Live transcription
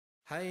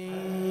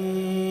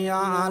حي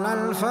على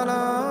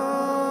الفلاح.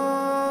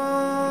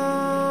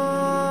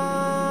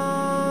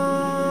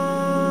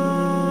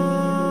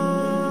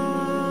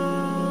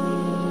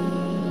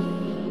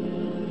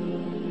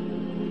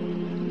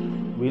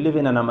 We live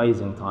in an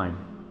amazing time.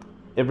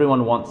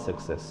 Everyone wants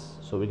success.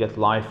 So we get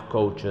life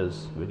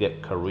coaches, we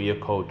get career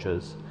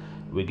coaches,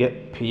 we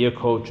get peer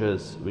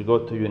coaches, we go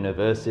to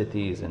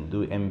universities and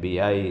do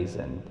MBAs,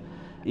 and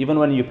even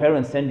when your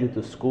parents send you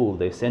to school,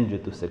 they send you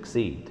to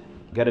succeed.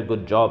 Get a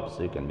good job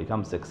so you can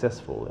become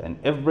successful. And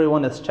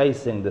everyone is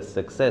chasing this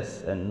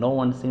success and no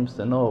one seems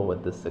to know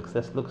what this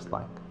success looks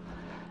like.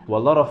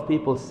 Well, a lot of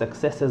people's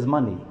success is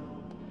money.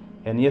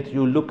 And yet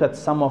you look at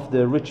some of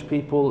the rich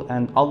people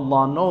and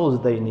Allah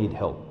knows they need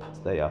help.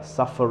 They are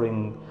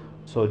suffering.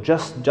 So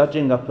just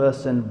judging a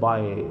person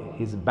by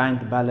his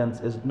bank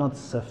balance is not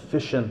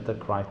sufficient a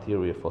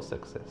criteria for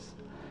success.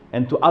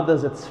 And to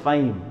others it's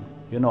fame.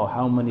 You know,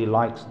 how many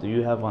likes do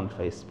you have on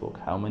Facebook?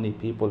 How many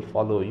people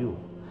follow you?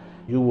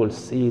 You will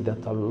see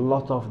that a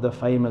lot of the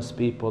famous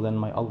people, and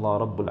may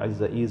Allah Rabbul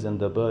Izzah ease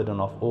the burden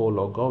of all,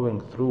 are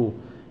going through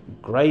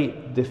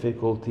great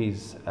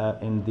difficulties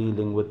in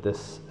dealing with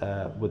this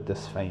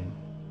fame.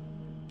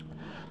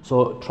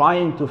 So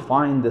trying to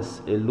find this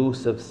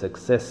elusive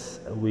success,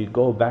 we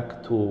go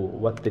back to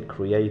what the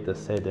Creator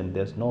said, and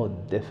there's no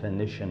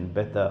definition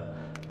better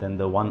than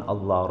the one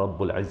Allah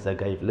Rabbul Izzah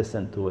gave.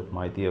 Listen to it,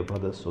 my dear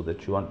brothers, so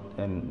that you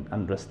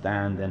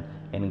understand and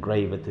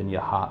engrave it in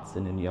your hearts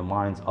and in your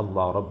minds.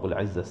 Allah Rabbul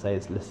Izzah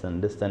says,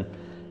 listen,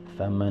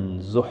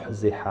 فَمَنْ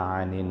زُحْزِحَ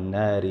عَنِ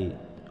النَّارِ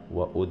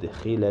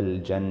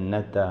وَأُدْخِلَ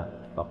الْجَنَّةَ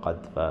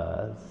فَقَدْ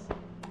فَازَ.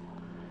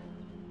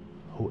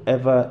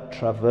 Whoever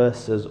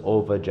traverses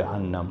over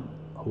Jahannam,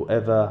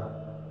 whoever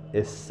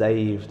is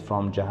saved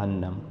from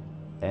Jahannam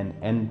and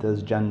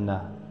enters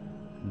Jannah,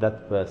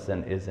 that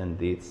person is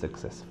indeed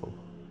successful.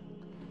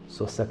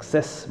 So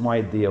success,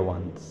 my dear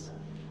ones,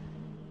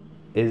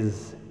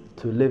 is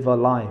to live a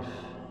life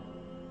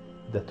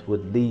that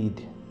would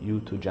lead you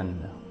to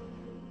Jannah.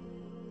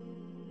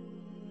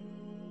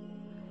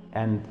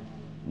 And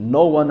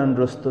no one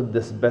understood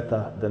this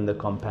better than the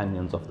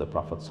companions of the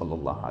Prophet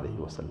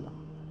ﷺ.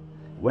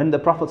 When the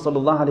Prophet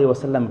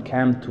ﷺ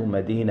came to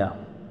Medina,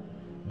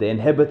 the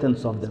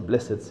inhabitants of the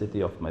blessed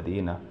city of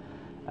Medina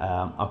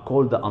are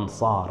called the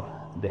Ansar,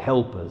 the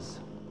helpers,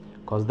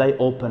 because they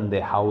opened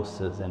their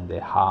houses and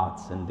their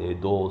hearts and their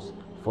doors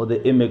for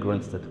the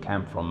immigrants that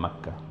came from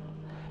Mecca.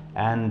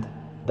 And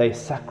they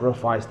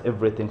sacrificed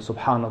everything.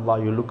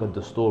 Subhanallah, you look at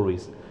the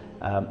stories.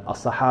 A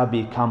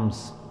Sahabi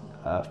comes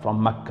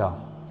from Mecca,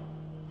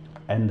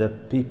 and the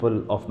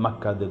people of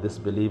Mecca, the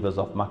disbelievers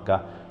of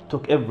Mecca,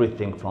 took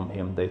everything from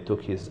him. They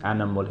took his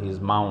animal, his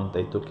mount,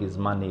 they took his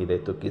money, they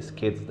took his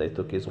kids, they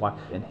took his wife.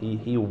 And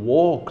he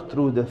walked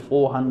through the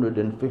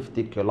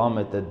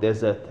 450-kilometer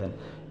desert and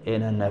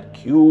in an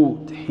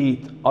acute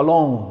heat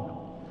alone.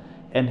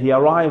 And he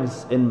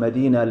arrives in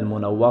Medina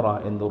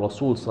al-Munawwara, and the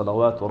Rasul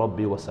salawatu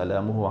rabbi wa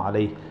salamuhu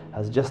alayhi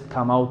has just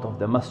come out of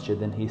the masjid,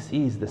 and he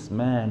sees this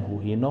man who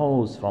he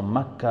knows from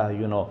Mecca,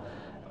 you know,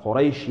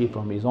 Qurayshi,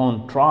 from his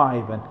own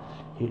tribe. And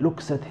he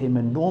looks at him,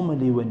 and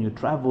normally when you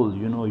travel,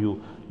 you know,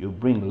 you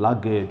bring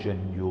luggage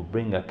and you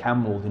bring a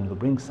camel and you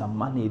bring some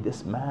money.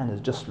 This man is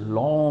just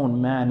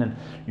lone man, and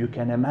you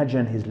can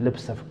imagine his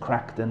lips have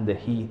cracked in the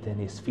heat and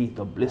his feet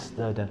are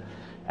blistered.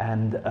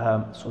 And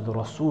so the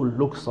Rasul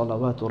looks,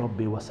 salawatu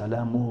rabbi wa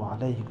salamuhu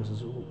alayhi, he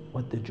goes,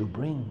 what did you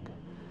bring?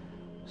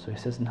 So he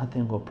says,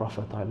 nothing, O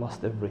Prophet, I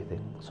lost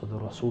everything. So the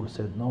Rasul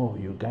said, no,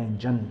 you gained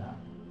Jannah.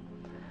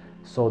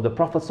 So the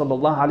Prophet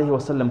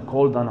ﷺ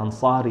called an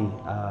Ansari,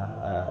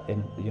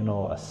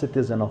 a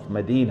citizen of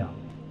Medina.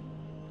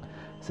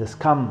 He says,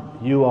 come,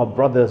 you are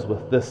brothers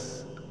with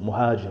this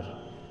Muhajir.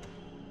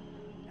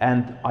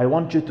 And I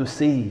want you to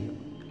see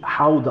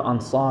how the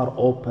Ansar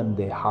opened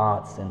their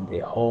hearts and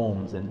their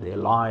homes and their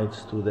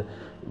lives to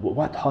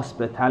what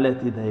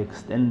hospitality they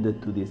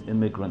extended to these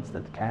immigrants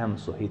that came.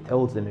 So he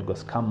tells them, he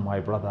goes, come, my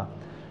brother,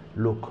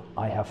 look,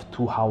 I have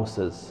 2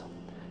 houses.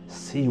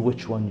 See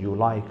which one you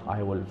like,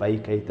 I will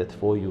vacate it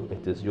for you,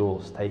 it is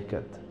yours, take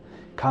it.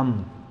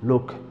 Come,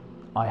 look,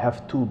 I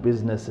have 2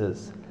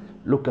 businesses,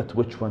 look at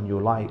which one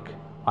you like,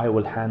 I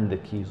will hand the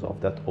keys of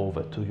that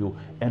over to you.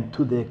 And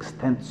to the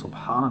extent,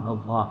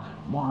 subhanallah,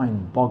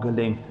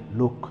 mind-boggling,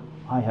 look,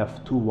 I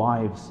have 2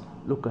 wives,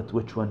 look at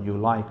which one you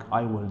like,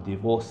 I will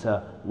divorce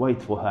her,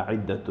 wait for her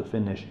iddah to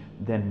finish,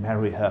 then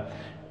marry her.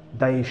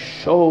 They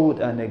showed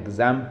an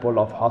example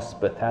of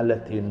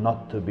hospitality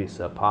not to be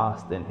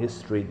surpassed in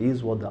history.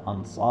 These were the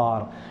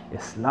Ansar.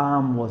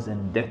 Islam was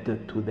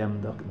indebted to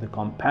them. The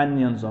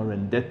companions are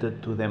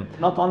indebted to them.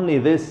 Not only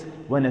this,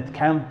 when it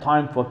came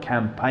time for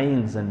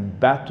campaigns and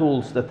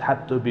battles that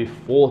had to be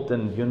fought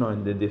and,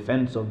 in the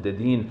defense of the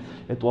deen,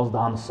 it was the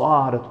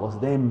Ansar, it was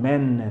their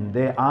men and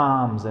their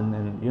arms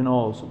and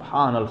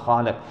Subhan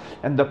al-Khaliq.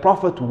 And the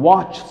Prophet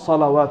watched,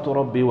 salawatu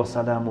rabbi wa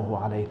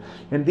salamuhu alayhi.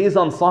 And these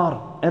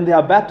Ansar, and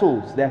their battles,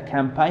 their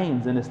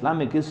campaigns in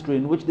Islamic history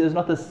in which there's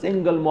not a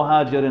single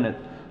Muhajir in it.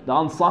 The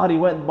Ansari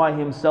went by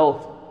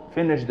himself,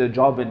 finished the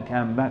job and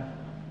came back.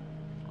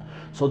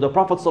 So the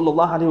Prophet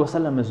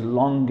ﷺ is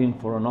longing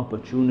for an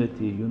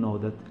opportunity,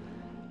 that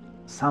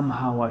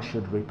somehow I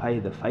should repay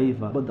the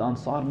favor. But the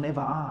Ansar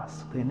never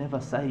ask. They never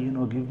say,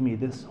 give me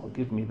this or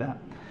give me that.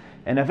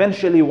 And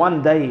eventually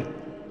one day,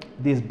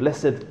 these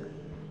blessed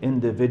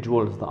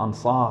individuals, the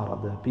Ansar,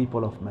 the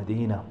people of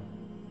Medina,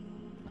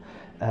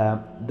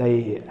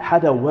 they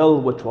had a well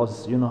which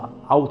was,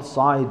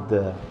 outside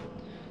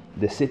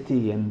the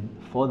city, and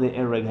for the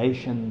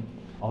irrigation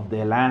of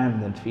their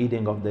land and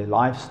feeding of their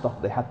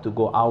livestock, they had to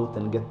go out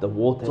and get the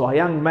water. So a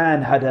young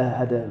man had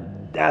a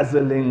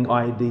dazzling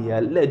idea,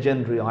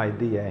 legendary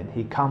idea, and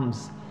he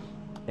comes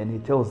and he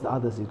tells the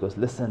others, he goes,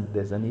 listen,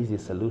 there's an easy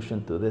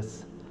solution to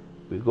this.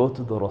 We go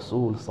to the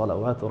Rasul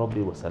salawatu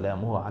rabbi wa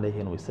salamuhu alayhi,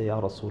 and we say, Ya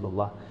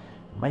Rasulullah,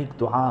 make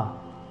dua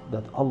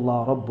that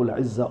Allah Rabbul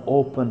Izzah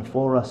open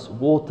for us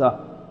water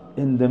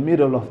in the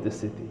middle of the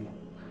city,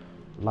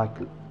 like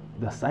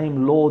the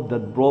same Lord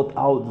that brought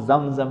out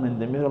Zamzam in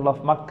the middle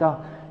of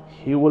Makkah,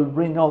 He will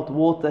bring out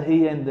water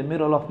here in the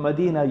middle of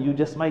Medina. You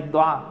just make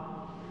dua.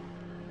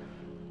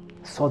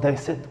 So they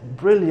said,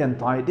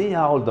 brilliant idea,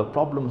 all the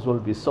problems will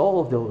be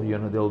solved,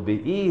 there'll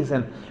be ease.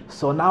 And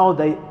so now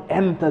they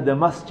enter the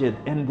masjid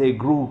in their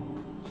group,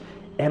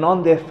 and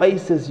on their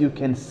faces you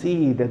can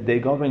see that they're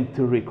going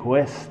to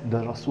request.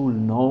 The Rasul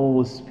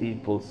knows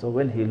people, so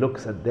when he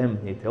looks at them,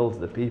 he tells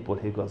the people,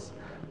 he goes,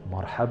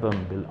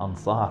 Marhaban bil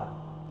Ansar.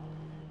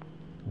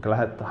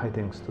 Glad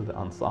tidings to the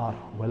Ansar,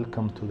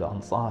 welcome to the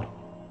Ansar.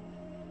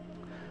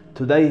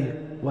 Today,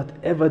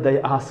 whatever they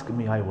ask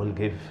me, I will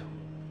give.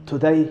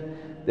 Today,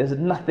 there's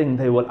nothing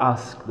they will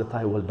ask that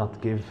I will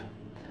not give.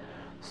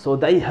 So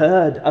they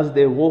heard as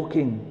they're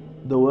walking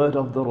the word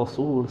of the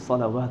Rasul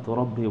salawatu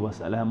rabbi wa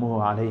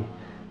salamuhu alayhi,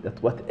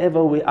 that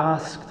whatever we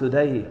ask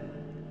today,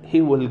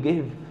 he will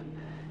give.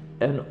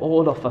 And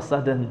all of a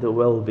sudden the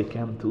well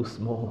became too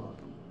small.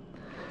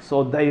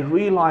 So they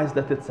realized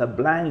that it's a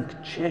blank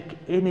check.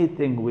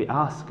 Anything we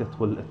ask, it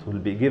will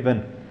be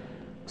given.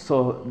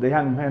 So the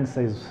young man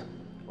says,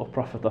 "O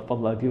Prophet of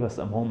Allah, give us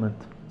a moment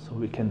so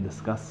we can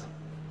discuss."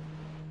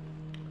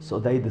 So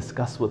they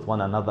discuss with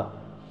one another.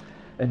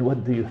 And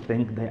what do you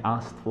think they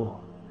asked for?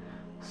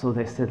 So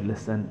they said,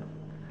 listen,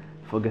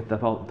 forget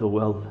about the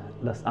well.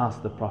 Let's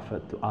ask the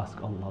Prophet to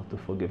ask Allah to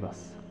forgive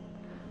us.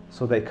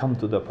 So they come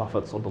to the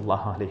Prophet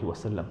sallallahu alaihi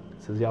wasallam.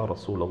 Says, Ya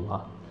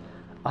Rasulullah,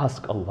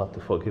 ask Allah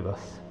to forgive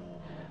us.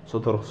 So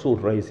the Rasul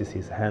raises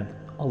his hand.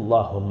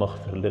 Allahumma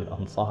ighfir lil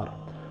ansar.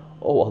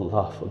 Oh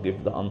Allah,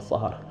 forgive the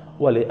Ansar.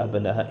 Wali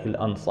abna'i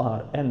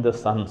al-Ansar, and the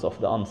sons of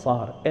the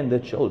Ansar, and the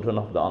children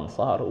of the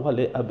Ansar.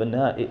 Wali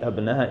abna'i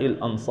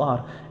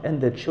al-Ansar,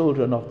 and the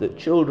children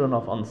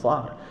of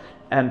Ansar.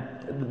 And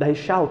they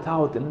shout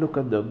out and look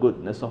at the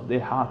goodness of their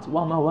hearts.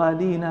 Wa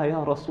mawalina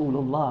ya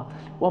Rasulullah.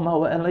 Wa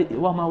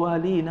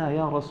mawalina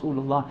ya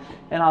Rasulullah.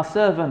 And our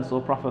servants,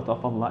 O Prophet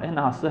of Allah, and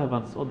our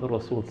servants, O the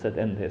Rasul said,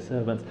 and their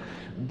servants.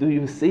 Do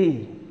you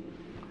see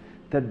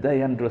that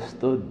they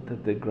understood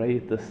that the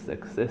greatest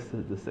success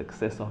is the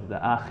success of the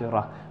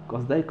Akhirah?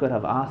 Because they could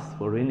have asked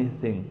for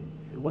anything.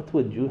 What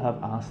would you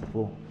have asked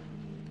for?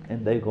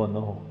 And they go,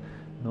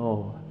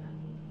 no.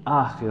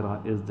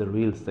 Akhirah is the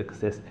real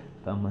success.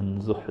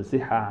 فَمَنْ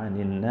زُحْزِحَ عَنِ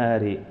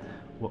النَّارِ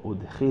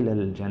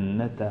وَأُدْخِلَ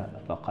الْجَنَّةَ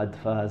فَقَدْ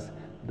فَازَ.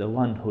 The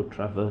one who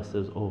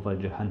traverses over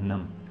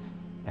Jahannam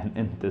and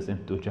enters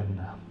into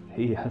Jannah,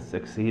 he has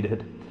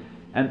succeeded.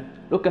 And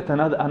look at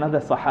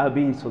another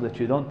Sahabi, so that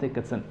you don't think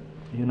it's an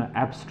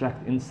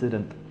abstract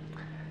incident.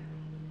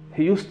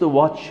 He used to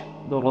watch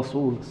the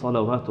Rasul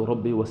salawatu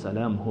rabbi wa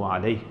salamuhu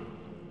alayhi,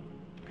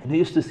 and he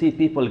used to see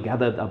people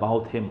gathered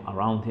about him,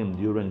 around him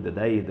during the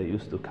day. They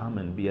used to come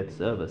and be at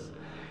service.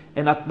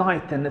 And at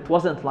night, and it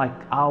wasn't like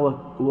our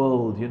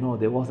world,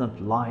 there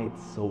wasn't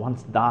lights. So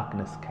once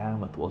darkness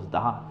came, it was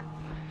dark.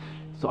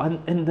 So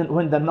and then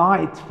when the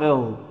night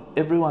fell,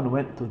 everyone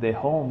went to their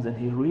homes, and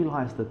he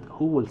realized that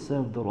who will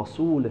serve the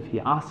Rasul if he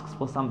asks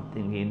for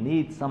something, he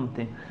needs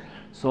something.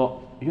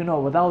 So,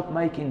 without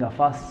making a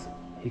fuss,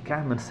 he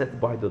came and sat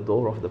by the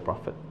door of the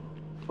Prophet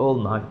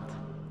all night.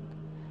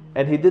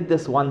 And he did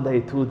this one day,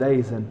 2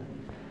 days, and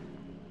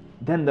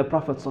then the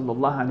Prophet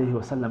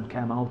ﷺ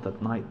came out at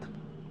night.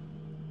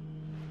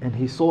 And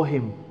he saw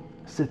him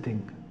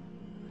sitting.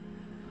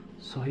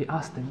 So he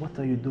asked him, what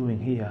are you doing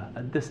here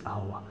at this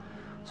hour?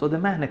 So the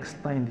man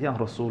explained, Ya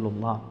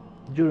Rasulullah,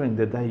 during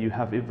the day you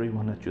have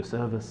everyone at your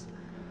service.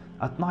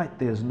 At night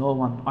there's no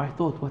one. I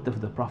thought, what if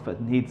the Prophet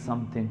needs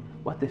something?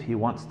 What if he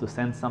wants to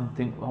send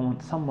something? I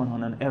want someone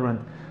on an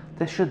errand.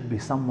 There should be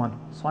someone.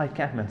 So I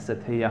came and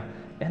sit here.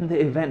 In the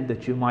event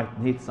that you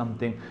might need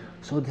something.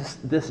 So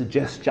this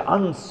gesture,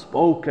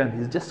 unspoken,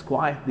 he's just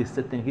quietly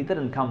sitting. He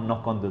didn't come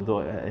knock on the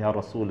door, Ya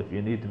Rasul, if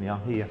you need me,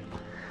 I'm here.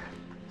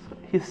 So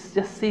he's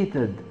just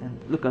seated, and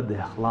look at the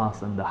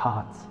ikhlas and the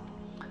hearts.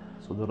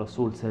 So the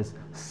Rasul says,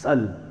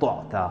 Sal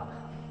tu'ta,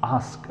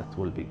 ask, it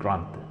will be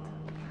granted.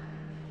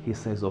 He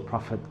says, "O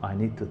Prophet, I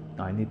need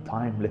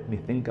time, let me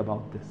think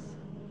about this."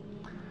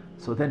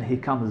 So then he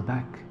comes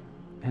back,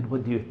 and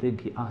what do you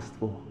think he asked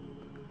for?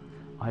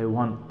 I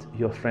want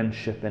your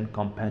friendship and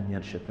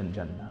companionship in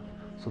Jannah.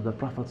 So the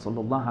Prophet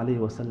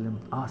ﷺ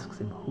asks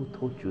him, who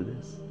taught you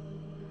this?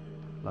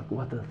 Like,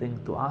 what a thing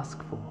to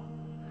ask for.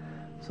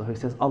 So he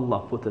says,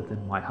 Allah put it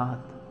in my heart.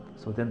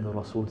 So then the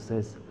Rasul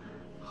says,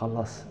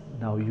 Khalas,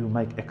 now you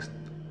make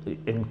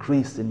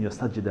increase in your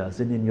sajdas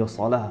and in your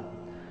salah,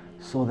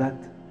 so that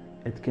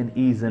it can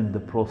ease in the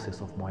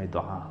process of my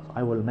dua.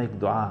 I will make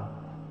dua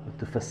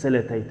to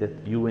facilitate it.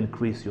 You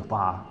increase your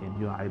ta'ah in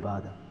your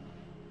ibadah.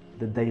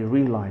 That they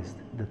realized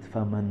that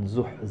فَمَنْ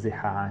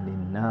زُحْزِحَ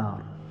عَنِ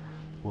النَّارِ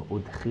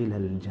وَأُدْخِلَ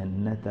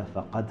الْجَنَّةَ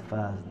فَقَدْ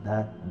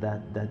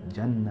فَازَ. That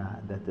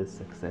Jannah, that is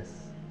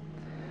success.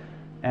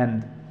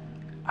 And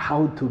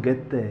how to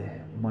get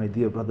there, my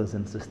dear brothers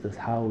and sisters?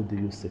 How do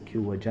you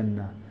secure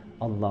Jannah?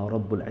 Allah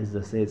Rabbul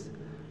Izzah says,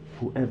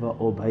 whoever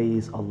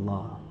obeys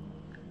Allah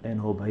and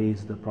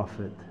obeys the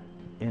Prophet,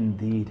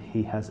 indeed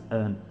he has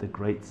earned the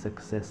great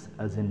success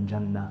as in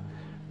Jannah.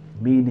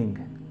 Meaning,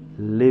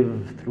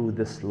 live through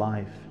this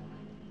life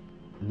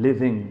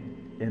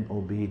living in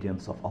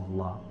obedience of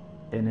Allah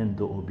and in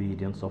the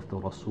obedience of the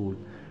Rasul.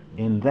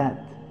 In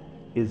that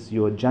is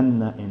your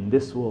Jannah in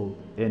this world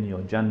and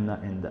your Jannah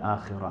in the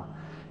Akhirah.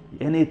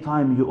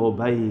 Anytime you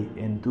obey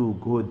and do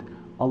good,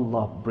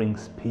 Allah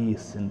brings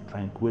peace and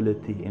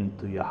tranquility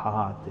into your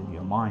heart and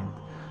your mind.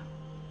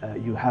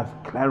 You have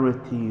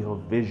clarity of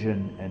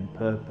vision and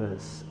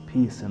purpose,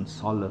 peace and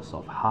solace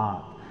of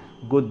heart,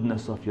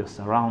 goodness of your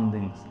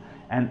surroundings.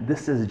 And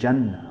this is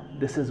Jannah.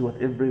 This is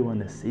what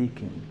everyone is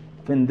seeking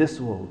in this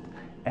world.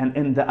 And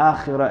in the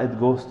Akhirah, it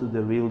goes to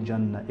the real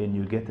Jannah and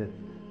you get it.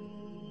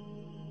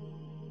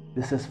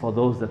 This is for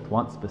those that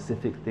want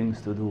specific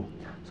things to do.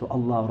 So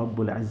Allah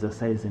Rabbul Izzah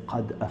says,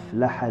 قَدْ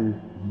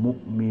أَفْلَحَ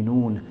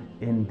الْمُؤْمِنُونَ.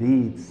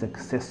 Indeed,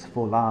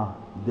 successful are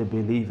the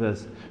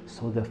believers.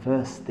 So the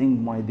first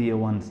thing, my dear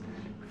ones,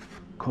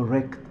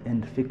 correct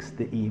and fix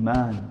the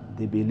iman,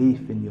 the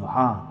belief in your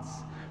hearts.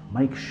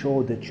 Make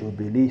sure that your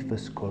belief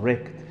is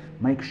correct.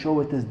 Make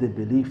sure it is the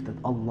belief that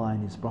Allah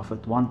and His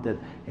Prophet wanted,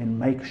 and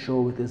make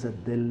sure it is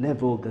at the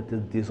level that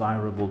is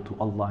desirable to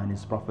Allah and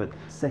His Prophet.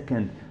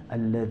 Second,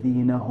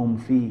 الَّذِينَ هُمْ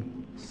فِي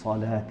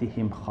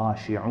صَلَاتِهِمْ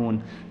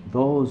خَاشِعُونَ.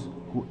 Those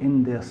who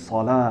in their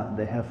salah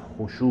they have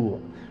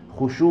khushu'.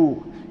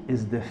 Khushu'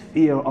 is the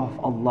fear of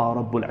Allah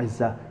Rabbul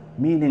Izzah,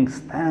 meaning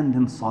stand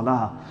in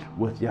salah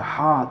with your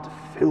heart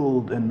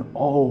filled in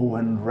awe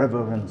and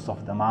reverence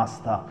of the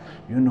Master.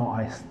 You know,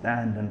 I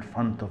stand in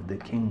front of the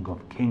King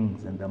of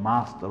Kings and the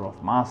Master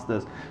of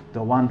Masters,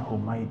 the one who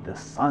made the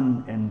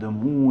sun and the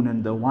moon,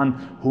 and the one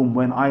whom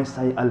when I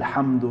say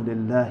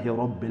Alhamdulillahi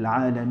Rabbil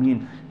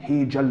Alameen,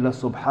 He Jalla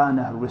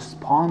Subhanahu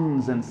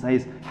responds and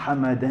says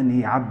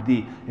Hamadani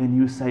Abdi, and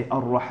you say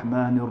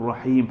Ar-Rahman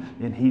Ar-Rahim,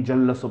 and He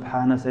Jalla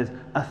Subhanahu says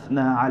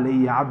Athna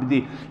Alayya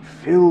Abdi.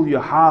 Fill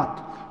your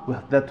heart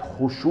with that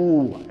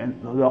khushu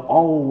and the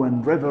awe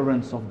and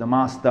reverence of the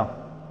Master.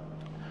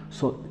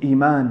 So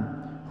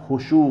iman,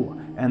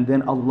 khushu, and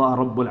then Allah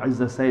Rabbul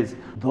Izzah says,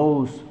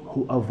 those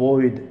who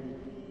avoid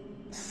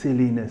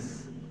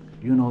silliness,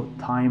 you know,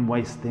 time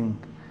wasting,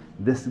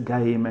 this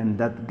game and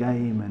that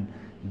game and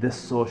this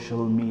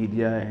social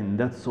media and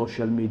that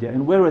social media,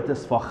 and where it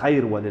is for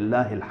khair,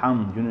 walillahi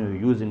alhamd, you know,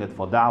 you're using it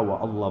for da'wah,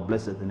 Allah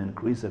bless it and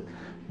increase it.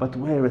 But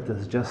where it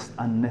is just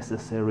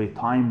unnecessary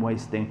time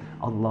wasting,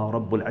 Allah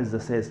Rabbul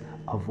Izzah says,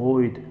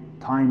 avoid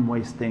time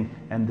wasting.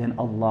 And then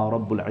Allah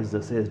Rabbul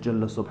Izzah says,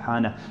 Jalla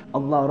Subhanahu,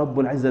 Allah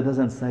Rabbul Izzah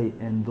doesn't say,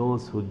 in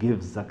those who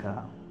give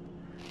zakah.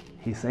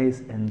 He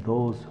says, in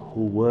those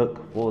who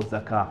work for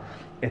zakah.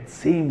 It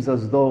seems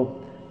as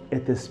though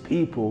it is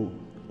people,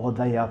 or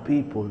they are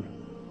people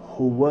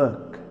who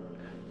work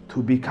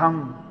to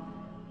become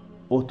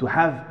or to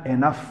have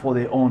enough for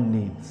their own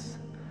needs,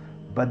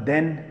 but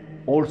then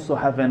also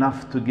have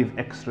enough to give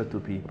extra to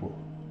people.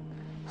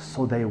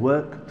 So they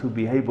work to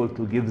be able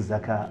to give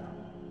zakah.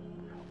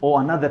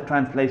 Or another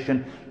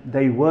translation,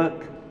 they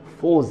work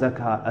for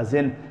zakah, as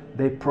in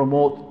they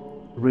promote,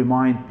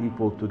 remind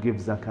people to give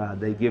zakah,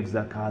 they give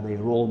zakah, they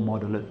role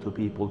model it to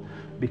people,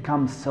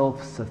 become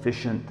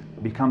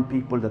self-sufficient, become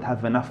people that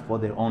have enough for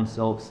their own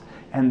selves,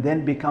 and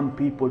then become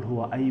people who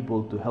are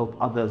able to help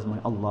others. May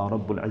Allah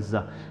Rabbul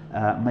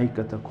Izzah make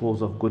it a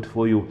cause of good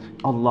for you.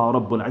 Allah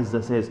Rabbul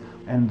Izzah says,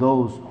 and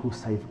those who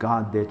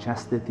safeguard their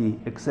chastity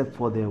except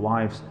for their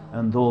wives,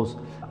 and those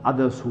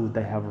others who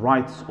they have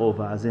rights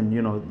over, as in,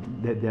 you know,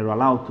 they're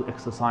allowed to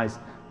exercise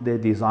their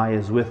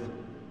desires with.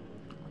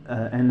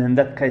 And in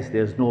that case,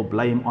 there's no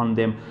blame on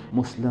them.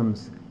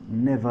 Muslims,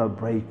 never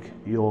break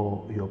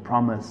your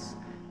promise,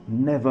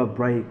 never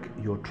break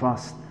your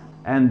trust.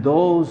 And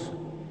those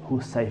who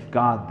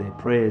safeguard their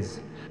prayers,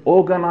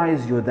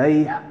 organize your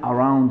day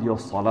around your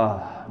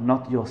salah,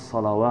 not your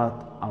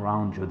salawat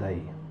around your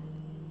day.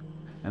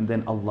 And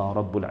then Allah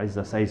Rabbul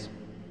Izzah says,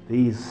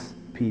 these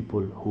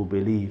people who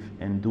believe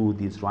and do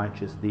these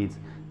righteous deeds,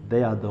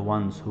 they are the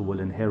ones who will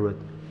inherit.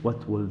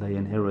 What will they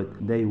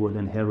inherit? They will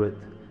inherit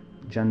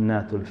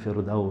Jannatul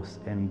Firdaus,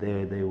 and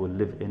there they will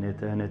live in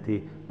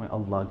eternity. May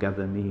Allah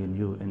gather me and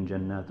you in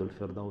Jannatul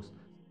Firdaus.